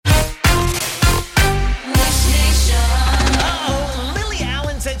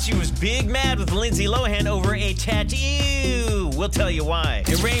big mad with Lindsay Lohan over a tattoo. We'll tell you why.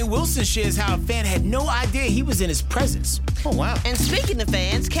 And Rainn Wilson shares how a fan had no idea he was in his presence. Oh, wow. And speaking of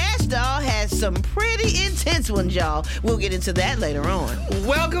fans, Cash Doll has some pretty intense ones, y'all. We'll get into that later on.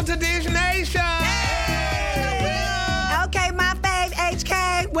 Welcome to Dish Nation! Okay, my fave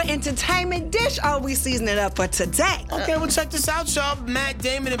HK, we're entertainment dish. Oh, we season it up for today. Okay, well, check this out, y'all. Matt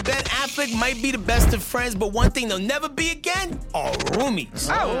Damon and Ben Affleck might be the best of friends, but one thing they'll never be again are roomies.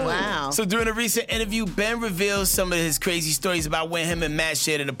 Oh, wow. So during a recent interview, Ben reveals some of his crazy stories about when him and Matt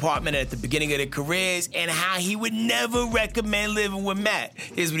shared an apartment at the beginning of their careers and how he would never recommend living with Matt.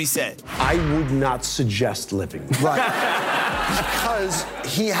 Here's what he said. I would not suggest living. Right. Because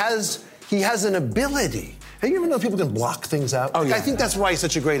he has an ability. Have you ever know people can block things out? Oh, yeah. I think that's why he's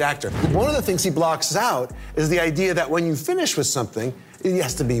such a great actor. One of the things he blocks out is the idea that when you finish with something, it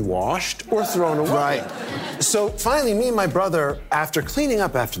has to be washed or thrown away. Right. So finally, me and my brother, after cleaning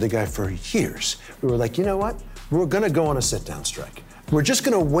up after the guy for years, we were like, you know what? We're gonna go on a sit-down strike. We're just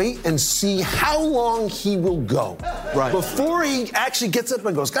gonna wait and see how long he will go. Right. Before he actually gets up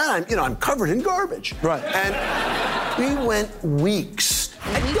and goes, God, I'm covered in garbage. Right. And we went weeks.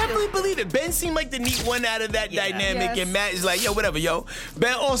 I definitely believe it. Ben seemed like the neat one out of that dynamic, and Matt is like, yo, whatever, yo.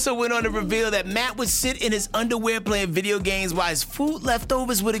 Ben also went on to reveal that Matt would sit in his underwear playing video games while his food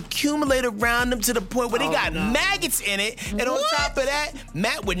leftovers would accumulate around him to the point where they got maggots in it. And on top of that,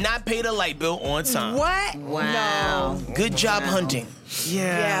 Matt would not pay the light bill on time. What? Wow. No. Good job hunting.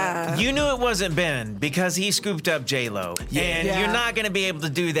 Yeah. You knew it wasn't Ben because he scooped up J-Lo. Yeah. And Yeah. you're not going to be able to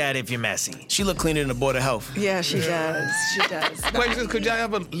do that if you're messy. She looked cleaner than the Board of Health. Yeah, she does. She does. Wait, could y'all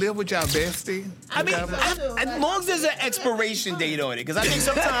ever live with y'all bestie? I mean, as long as there's an expiration date on it, because I think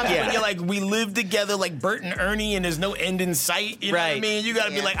sometimes when you're like, we live together like Bert and Ernie and there's no end in sight, you know what I Right. mean? You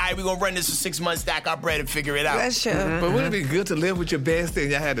gotta be like, all right, we're gonna run this for 6 months, stack our bread and figure it out. That's true. But wouldn't it be good to live with your bestie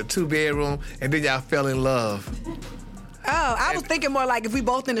and y'all had a 2-bedroom and then y'all fell in love? Oh, I was thinking more like if we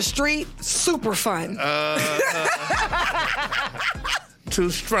both in the street, super fun. 2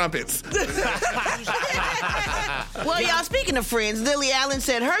 strumpets. Well, y'all, speaking of friends, Lily Allen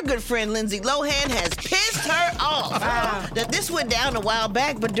said her good friend Lindsay Lohan has pissed her off. Now, this went down a while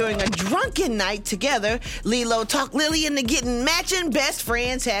back, but during a drunken night together, Lilo talked Lily into getting matching best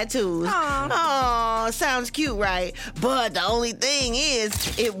friend tattoos. Aw, sounds cute, right? But the only thing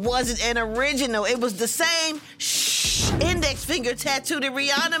is, it wasn't an original. It was the same index finger tattoo that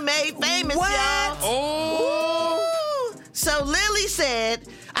Rihanna made famous, y'all. Oh! So Lily said,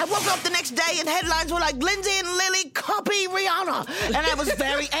 I woke up the next day and headlines were like, Lindsay and Lily copy Rihanna. And I was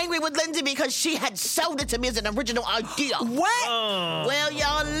very angry with Lindsay because she had sold it to me as an original idea. What? Well,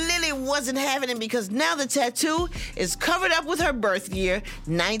 y'all, Lily wasn't having it because now the tattoo is covered up with her birth year,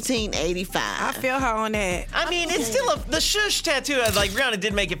 1985. I feel her on that. I mean, it's still the shush tattoo. Like Rihanna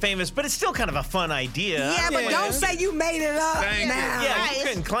did make it famous, but it's still kind of a fun idea. Yeah, but don't say you made it up Thank you. now. Yeah, Right. you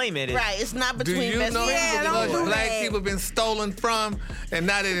couldn't claim it. Right, it's not Do between you best know friends. Yeah, how don't much do black that. people been stolen from and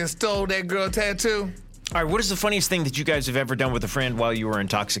now they done stole that girl tattoo? All right, what is the funniest thing that you guys have ever done with a friend while you were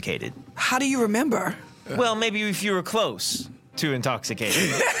intoxicated? How do you remember? Well, maybe if you were close to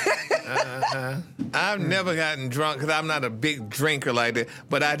intoxicated. I've never gotten drunk because I'm not a big drinker like that.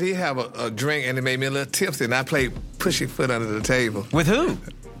 But I did have a drink and it made me a little tipsy and I played pussyfoot under the table. With who?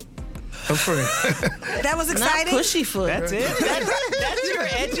 A friend. That was Not exciting. pussyfoot. That's it? That's your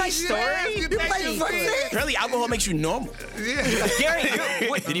edgy story? You think you could. Apparently, alcohol makes you normal. Yeah. Gary,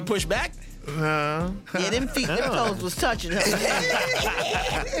 Wait, did he push back? Yeah, them feet, them toes was touching her.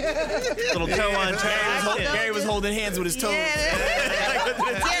 little toe on toe. Gary was holding hands with his toes.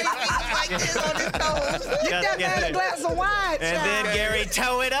 Like this on his toes. You got to have a glass of wine. And then Gary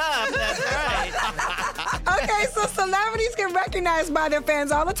toe it up. That's right. Okay, so celebrities get recognized by their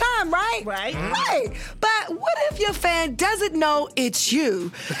fans all the time, right? Right. Right. But what if your fan doesn't know it's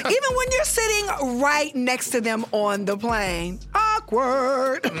you? Even when you're sitting right next to them on the plane.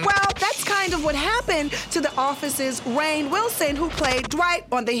 Awkward. Well, that's kind of what happened to The Office's Rainn Wilson, who played Dwight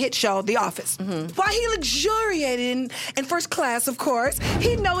on the hit show The Office. While he luxuriated in first class, of course,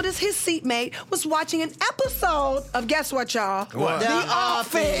 he noticed his seatmate was watching an episode of, guess what, y'all? What? The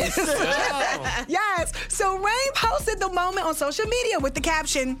Office. Yes. So Rainn posted the moment on social media with the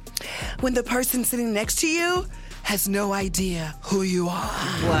caption, when the person sitting next to you has no idea who you are.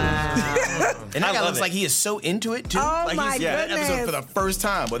 Wow. And that guy looks like he is so into it, too. Oh, like my he's that goodness. episode for the first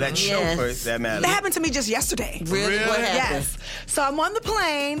time. Well, that show for that matter. That happened to me just yesterday. Really? What happened? Yes. So I'm on the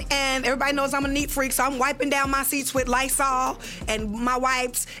plane, and everybody knows I'm a neat freak, so I'm wiping down my seats with Lysol and my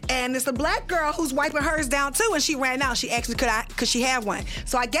wipes, and it's a black girl who's wiping hers down, too, and she ran out. She asked me could she have one.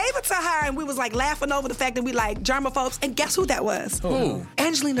 So I gave it to her, and we was like laughing over the fact that we like germaphobes, and guess who that was? Who?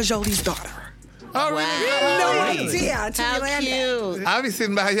 Angelina Jolie's daughter. Oh, really? No idea until How you land there. cute. I be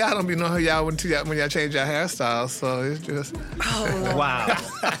sitting by y'all, don't be knowing who y'all when y'all change your hairstyle, so it's just... Wow.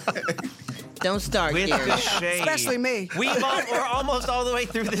 Don't start, With Gary. the shade. Especially me. We're almost all the way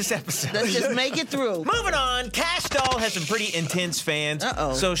through this episode. Let's just make it through. Moving on, Cash Doll has some pretty intense fans.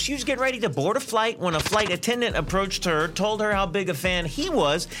 Uh-oh. So she was getting ready to board a flight when a flight attendant approached her, told her how big a fan he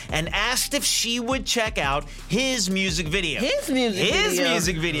was, and asked if she would check out his music video. His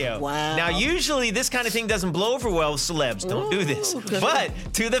music video? Wow. Now, usually this kind of thing doesn't blow over well with celebs. Don't do this. But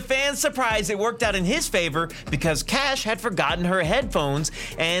to the fans' surprise, it worked out in his favor because Cash had forgotten her headphones,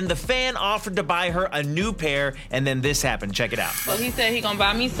 and the fan offered to buy her a new pair, and then this happened. Check it out. So he said he gonna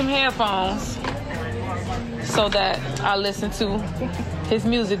buy me some headphones so that I listen to his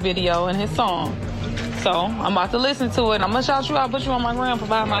music video and his song. So I'm about to listen to it, and I'm gonna shout you out, put you on my gram for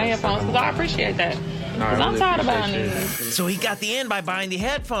buying my headphones, because I appreciate that. Because I'm tired of buying these. So he got the in by buying the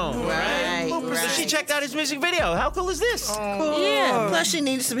headphones, right? So she checked out his music video. How cool is this? Yeah, plus she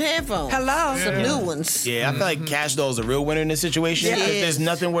needed some headphones. Hello. Some new ones. Yeah, I feel like Cash Doll is a real winner in this situation. Yeah. Because there's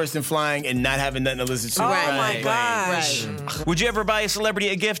nothing worse than flying and not having nothing to listen to. Oh, Right. my gosh. Right. Would you ever buy a celebrity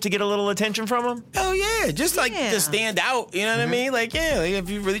a gift to get a little attention from him? Oh yeah, just like Yeah. to stand out. You know what I mean? Like like, if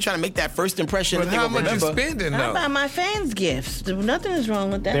you're really trying to make that first impression, But that they how will much you remember. spending, I though? buy my fans gifts. Nothing is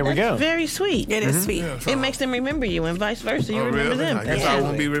wrong with that. There we That's go. very sweet. It is sweet. It makes them remember you, and vice versa. You Oh, remember really? them. I guess I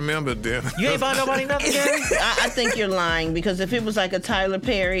won't be remembered then. You ain't buying nobody nothing, Gary? I think you're lying, because if it was like a Tyler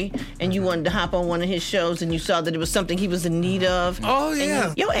Perry and you wanted to hop on one of his shows and you saw that it was something he was in need of, Oh, and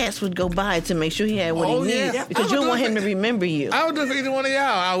yeah. your ass would go by to make sure he had what Oh, he yeah. needed, because I you would don't want do him to it. remember you. I would do it for either one of y'all.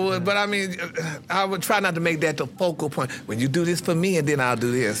 I would, but I mean, I would try not to make that the focal point. When you do this for me, and then I'll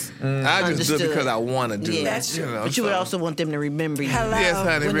do this. I just do it Understood. because I want to do Yeah, it. that's you true. know, But you would so- also want them to remember you. Hello. Yes,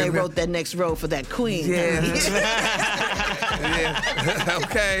 honey. When they remember- wrote that next role for that queen. Yeah.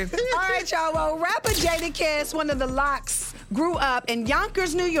 Okay. All right, y'all. Well, rapper Jadakiss, one of the Locks, grew up in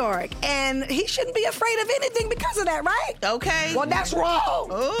Yonkers, New York, and he shouldn't be afraid of anything because of that, right? Okay. Well, that's wrong.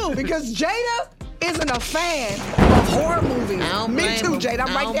 Ooh. Because Jada isn't a fan of horror movies. I don't Me blame too, him. Jada. I'm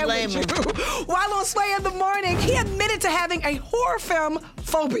I right don't there blame with you. While on Sway in the Morning, he admitted to having a horror film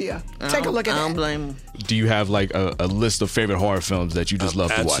phobia. Take a look at I don't that. blame him. Do you have like a list of favorite horror films that you just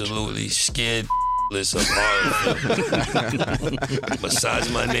love to watch? Absolutely scared list of horror films.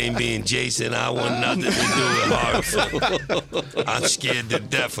 Besides my name being Jason, I want nothing to do with horror films. I'm scared to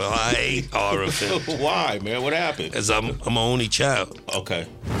death. I hate horror films. Why, man? What happened? Because I'm an only child. Okay.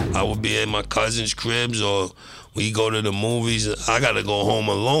 I would be at my cousin's cribs, or we go to the movies. I got to go home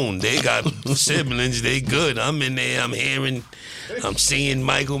alone. They got siblings. They good. I'm in there. I'm seeing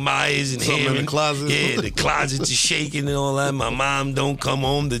Michael Myers and Something in hearing. the closet. Yeah, the closets are shaking and all that. My mom don't come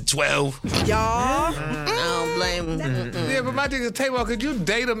home to 12. Y'all. I don't blame him. Yeah, but my thing is, Taylor, could you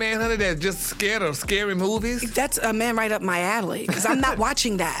date a man, honey, that's just scared of scary movies? That's a man right up my alley, because I'm not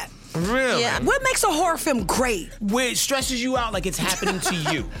watching that. Really? Yeah. What makes a horror film great? Where it stresses you out like it's happening to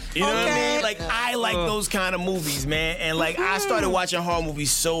you. You know what I Okay. mean? Like, I like those kind of movies, man. And, like, I started watching horror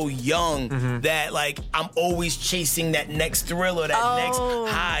movies so young that, like, I'm always chasing that next thrill or that next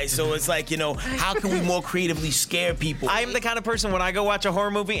high. So it's like, how can we more creatively scare people? I am the kind of person, when I go watch a horror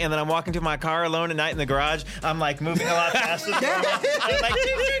movie and then I'm walking to my car alone at night in the garage, I'm like moving a lot faster. I'm like, do,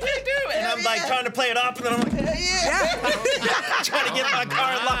 and I'm like trying to play it off, and then I'm like, trying to get my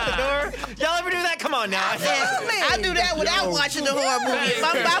car and lock the door. Y'all ever do that? Come on now. I do that without watching the horror movie. If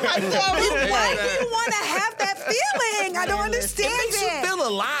I'm by myself, Why do you want to have that feeling? I don't understand It makes you it. feel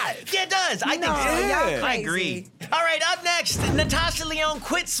alive. Yeah, it does. I think No, so. y'all I crazy. agree. All right, up next, Natasha Lyonne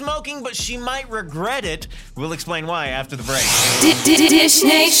quit smoking, but she might regret it. We'll explain why after the break. Dish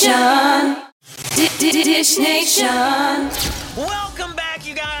Nation. Dish Nation. Welcome back,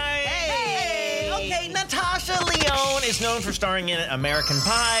 you guys. Hey. Okay, Natasha Lyonne is known for starring in American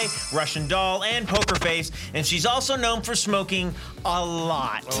Pie, Russian Doll, and Poker Face, and she's also known for smoking a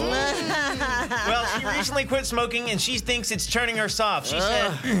lot. Well, she recently quit smoking, and she thinks it's turning her soft. She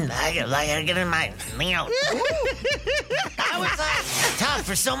said, I gotta get in my I was tough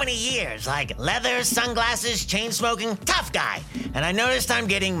for so many years, like leather, sunglasses, chain smoking, tough guy. and I noticed I'm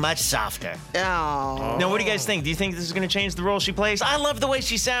getting much softer. Oh. Now, what do you guys think? Do you think this is going to change the role she plays? I love the way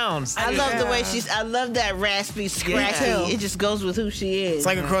she sounds. I love the way I love that raspy, scratchy. Yeah. It just goes with who she is. It's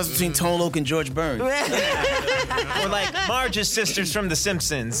like a cross between Tone Loc and George Burns. Or like Marge's sisters from The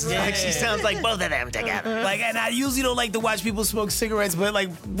Simpsons. Like she sounds like both of them together. Like, and I usually don't like to watch people smoke cigarettes, but like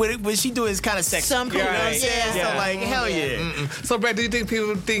what she do is kind of sexy. Some people, you know what I'm saying? yeah. So like, hell yeah. So, Brad, do you think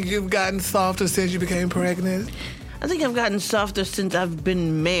people think you've gotten softer since you became pregnant? I think I've gotten softer since I've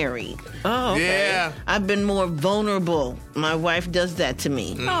been married. Oh, okay. Yeah. I've been more vulnerable. My wife does that to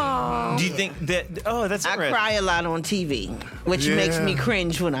me. Do you think that? Oh, that's I interesting. cry a lot on TV, which Yeah. makes me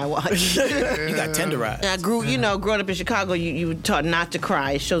cringe when I watch. You got tenderized. I growing up in Chicago, you were taught not to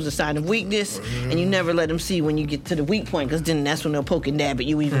cry. It shows a sign of weakness, and you never let them see when you get to the weak point, because then that's when they'll poke and dab at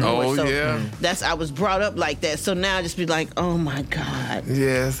you even more. Oh, So yeah. I was brought up like that. So now I just be like, oh my God.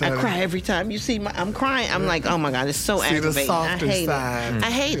 Yes. I cry every time you see I'm crying. I'm like, oh my God, it's so See the aggravating. I softer hate side. it.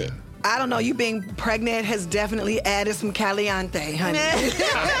 I hate it. I don't know. You being pregnant has definitely added some caliente, honey.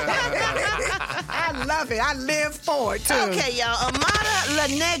 I love it. I live for it, too. Okay, y'all. Amada La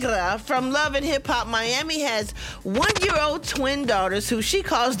Negra from Love and Hip Hop Miami has 1-year-old twin daughters who she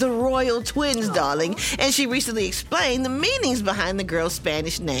calls the Royal Twins, darling. And she recently explained the meanings behind the girls'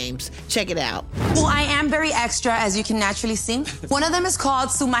 Spanish names. Check it out. Well, I am very extra, as you can naturally see. One of them is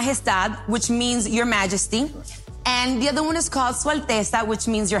called Su Majestad, which means Your Majesty. And the other one is called Su Alteza, which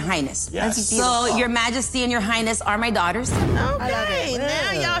means Your Highness. Yes. So Your Majesty and Your Highness are my daughters. Okay,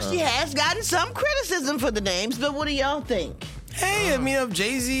 now, y'all, she has gotten some criticism for the names, but what do y'all think? Hey, I mean, if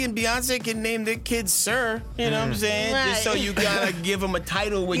Jay-Z and Beyonce can name their kids Sir, you know what I'm saying? Just so Right. you gotta give them a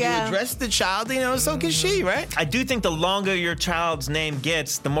title when Yeah. you address the child, you know, so can she, right? I do think the longer your child's name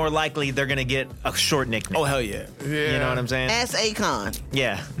gets, the more likely they're going to get a short nickname. Oh, hell yeah. You know what I'm saying? Ask Akon.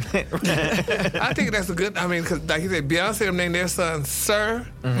 Yeah. I think that's a good, because like you said, Beyonce named their son Sir.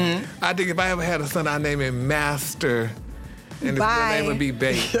 I think if I ever had a son, I'd name him Master. And his middle Bye. name would be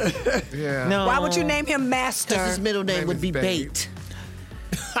Bait. Yeah. No. Why would you name him Master? His middle name would is be Bait. Bait.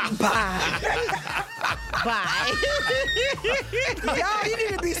 Bye. Bye. Y'all, you need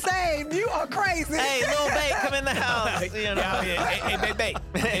to be saved. You are crazy. Hey, Lil Bae, come in the house. You know? Hey, babe.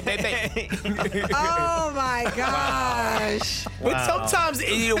 Hey, babe. Oh, my gosh. But sometimes,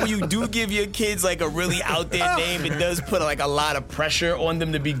 when you do give your kids like a really out there name, it does put like a lot of pressure on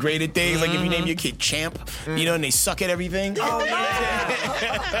them to be great at things. Like if you name your kid Champ, you know, and they suck at everything. Oh,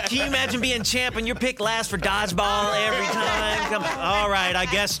 Can you imagine being champ and you're picked last for dodgeball every time? Come on. All right, I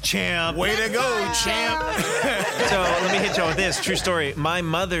guess champ. Way to go, Champ. So let me hit you with this true story. My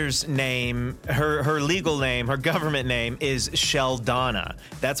mother's name, her legal name, her government name is Sheldonna.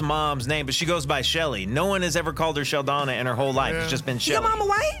 That's mom's name, but she goes by Shelly. No one has ever called her Sheldonna in her whole life. It's just been Your Shelly. mama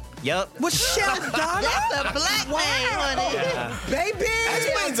white? Yep. Was Sheldonna? That's a black name, honey. Baby.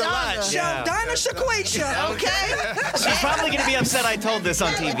 Explains a lot. Sheldonna Shaquisha. Okay? She's probably going to be upset I told this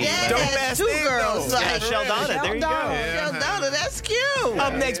on TV. Yeah, but- that's two girls. Yeah, Like, Sheldonna, there you go. Sheldonna, that's cute.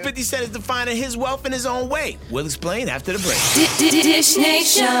 Up next, 50 Cent is defining his wealth in his own way. We'll explain after the break. Dish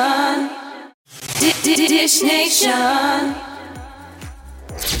Nation. Dish Nation.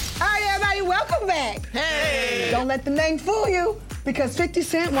 All right, everybody, welcome back. Hey. Don't let the name fool you, because 50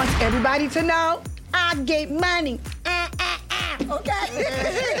 Cent wants everybody to know I get money. Okay?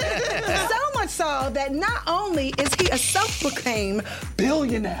 So much so that not only is he a self-proclaimed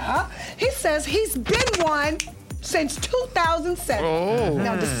billionaire, he says he's been one since 2007.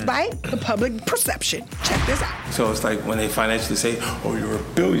 Now, despite the public perception, check this out. So it's like when they financially say, oh, you're a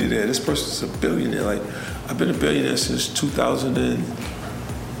billionaire, this person's a billionaire. Like, I've been a billionaire since 2007.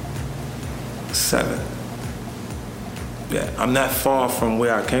 Yeah, I'm not far from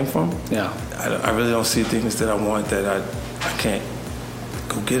where I came from. Yeah. I really don't see things that I want that I can't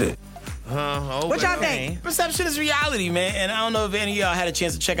go get it. What y'all think? Perception is reality, man. And I don't know if any of y'all had a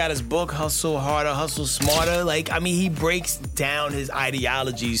chance to check out his book, Hustle Harder, Hustle Smarter. Like, I mean, he breaks down his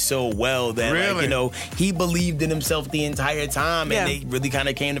ideology so well that, like, you know, he believed in himself the entire time, and they really kind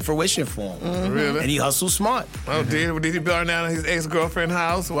of came to fruition for him. Really? And he hustled smart. Oh, did he burn down his ex-girlfriend's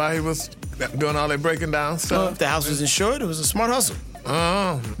house while he was doing all that breaking down stuff? If the house was insured, it was a smart hustle.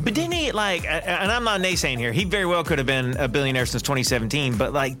 But didn't he, like, and I'm not naysaying here, he very well could have been a billionaire since 2017,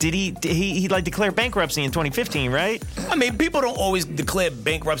 but, like, did he like declare bankruptcy in 2015, right? I mean, people don't always declare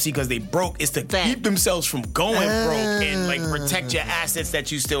bankruptcy because they broke. It's to keep themselves from going broke and, like, protect your assets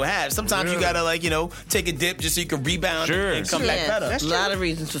that you still have. Sometimes you gotta, like, you know, take a dip just so you can rebound and come back better. That's a lot of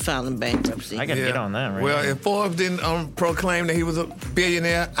reasons for filing bankruptcy. I gotta get on that right Well, now. if Forbes didn't proclaim that he was a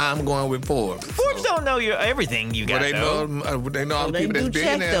billionaire, I'm going with Forbes. Forbes don't know everything you got Well, to they know those they people that's do big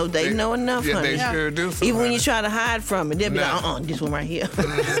check, in there, though. They know enough, yeah, honey. They sure do. Even when you honey. try to hide from it, they'll be like, this one right here.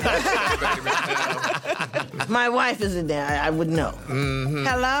 My wife is in there. I would know. Mm-hmm.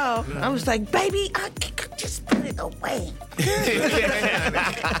 Hello. I was like, baby, I just put it away.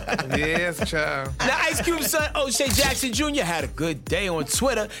 Yes, child. Now, Ice Cube's son, O'Shea Jackson Jr., had a good day on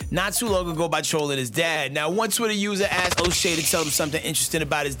Twitter not too long ago by trolling his dad. Now, one Twitter user asked O'Shea to tell him something interesting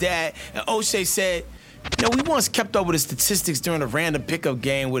about his dad, and O'Shea said, we once kept up with his statistics during a random pickup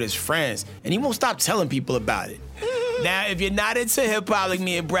game with his friends, and he won't stop telling people about it. Now, if you're not into hip-hop like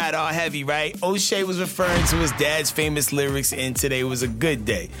me and Brad are heavy, right? O'Shea was referring to his dad's famous lyrics in Today Was a Good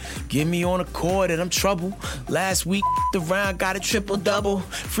Day. Get me on a court and I'm trouble. Last week, the round got a triple-double.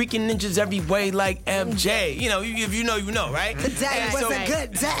 Freaking ninjas every way like MJ. If you know, you know, right? Today was a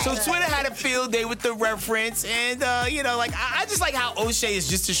good day. So Twitter had a field day with the reference, and, I just like how O'Shea is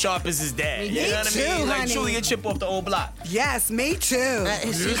just as sharp as his dad. You know what I mean? Like, honey. truly a chip off the old block. Yes, me too.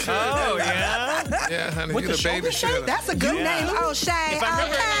 Oh, yeah? Yeah, honey, With you the the baby shitter. That's a good name, O'Shea. If I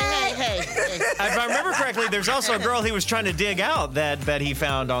remember, if I remember correctly, there's also a girl he was trying to dig out that he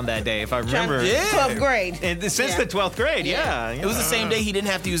found on that day, if I remember. Yeah. 12th grade. Since the 12th grade, yeah. It was the same day he didn't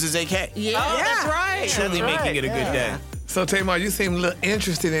have to use his AK. Yeah. Oh, that's right. Truly That's making right. it a good day. So, Tamar, you seem a little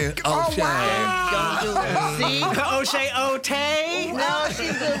interested in O'Shea. Don't do it. See? O'Shea O'Tay? No,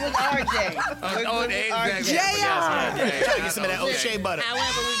 she's good with RJ. We're good with RJ. Trying to get some of that O'Shea butter.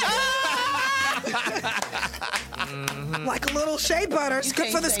 However we go. Like a little shea butter. It's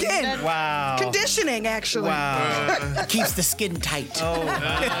good for the can't say skin. nothing. Wow. Conditioning, actually. Wow. Keeps the skin tight. Oh,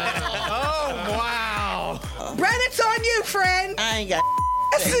 wow. Brad, it's on you, friend. I ain't got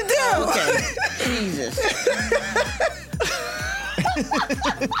Yes, you do. Okay. Jesus.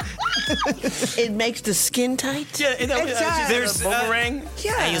 It makes the skin tight? Yeah, it does. There's boomerang.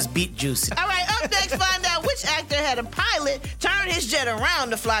 Yeah. I use beet juice. All right, up next, find out which actor had a pilot turn his jet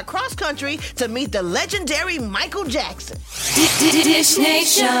around to fly cross country to meet the legendary Michael Jackson. Dish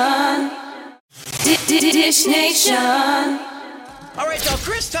Nation. Dish Nation. All right, so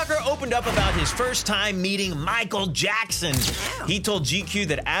Chris Tucker opened up about his first time meeting Michael Jackson. He told GQ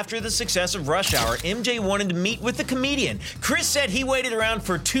that after the success of Rush Hour, MJ wanted to meet with the comedian. Chris said he waited around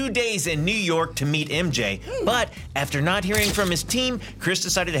for 2 days in New York to meet MJ. But after not hearing from his team, Chris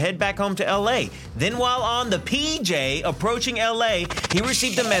decided to head back home to LA. Then while on the PJ approaching LA, he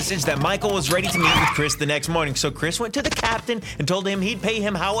received a message that Michael was ready to meet with Chris the next morning. So Chris went to the captain and told him he'd pay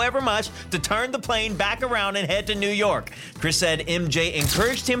him however much to turn the plane back around and head to New York. Chris said MJ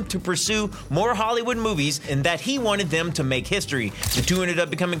encouraged him to pursue more Hollywood movies and that he wanted them to make history. The two ended up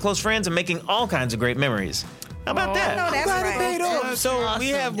becoming close friends and making all kinds of great memories. How about that? No, that's Glad it right. paid off. So we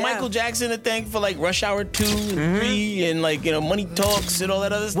have Michael Jackson to thank for like Rush Hour 2 and 3 and Money Talks and all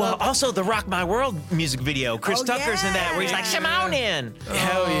that other Well, stuff. also the Rock My World music video. Chris Tucker's in that where he's like, Shimon in.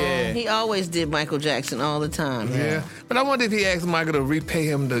 Hell yeah. He always did Michael Jackson all the time. Yeah. But I wonder if he asked Michael to repay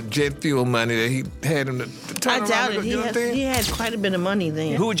him the jet fuel money that he had him to turn I around. doubt it. You know what I'm saying? He had quite a bit of money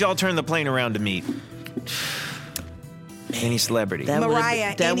then. Who would y'all turn the plane around to meet? Any celebrity. That would've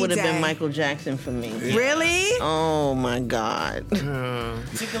Mariah, been- That any would have day. been Michael Jackson for me. Really? Oh my God.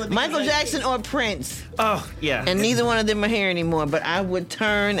 Michael Jackson or Prince. Oh, yeah. And neither one of them are here anymore, but I would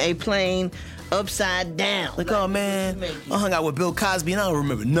turn a plane upside down. Like, oh man, I hung out with Bill Cosby and I don't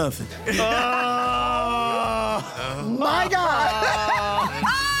remember nothing. My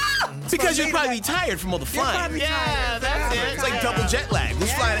God. Because you'd probably be tired from all the flying. Yeah, that's it. It's like double jet lag. Who's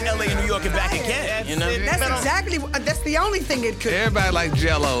flying to LA and New York and back again? You know? That's exactly, that's the only thing it could. Everybody like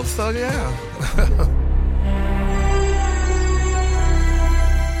Jell-O, so yeah.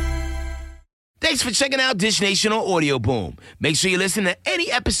 Thanks for checking out Dish Nation on Audio Boom. Make sure you listen to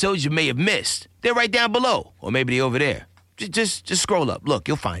any episodes you may have missed. They're right down below, or maybe they're over there. Just scroll up. Look,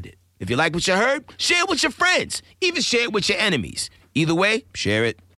 you'll find it. If you like what you heard, share it with your friends. Even share it with your enemies. Either way, share it.